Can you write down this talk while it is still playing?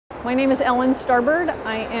My name is Ellen Starbird.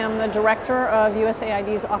 I am the director of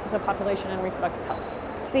USAID's Office of Population and Reproductive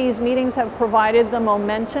Health. These meetings have provided the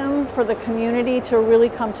momentum for the community to really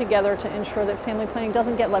come together to ensure that family planning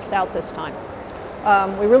doesn't get left out this time.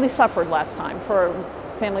 We really suffered last time for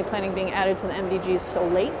family planning being added to the MDGs so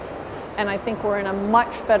late, and I think we're in a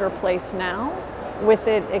much better place now with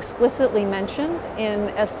it explicitly mentioned in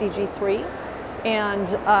SDG 3 and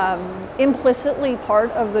implicitly part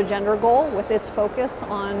of the gender goal with its focus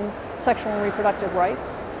on sexual and reproductive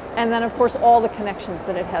rights, and then of course all the connections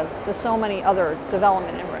that it has to so many other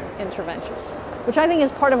development interventions, which I think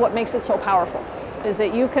is part of what makes it so powerful, is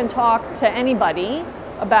that you can talk to anybody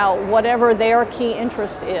about whatever their key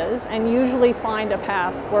interest is and usually find a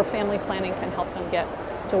path where family planning can help them get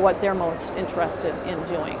to what they're most interested in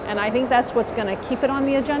doing. And I think that's what's going to keep it on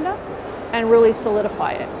the agenda and really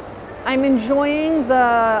solidify it. I'm enjoying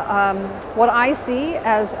what I see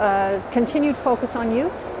as a continued focus on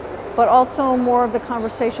youth, but also more of the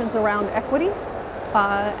conversations around equity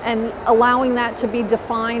and allowing that to be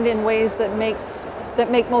defined in ways that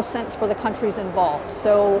make most sense for the countries involved.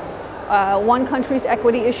 So one country's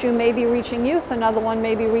equity issue may be reaching youth, another one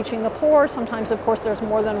may be reaching the poor. Sometimes, of course, there's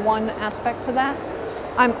more than one aspect to that.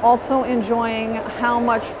 I'm also enjoying how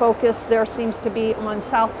much focus there seems to be on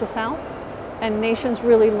South to South, and nations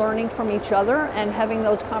really learning from each other and having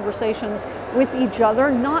those conversations with each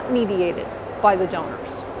other, not mediated by the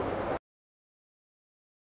donors.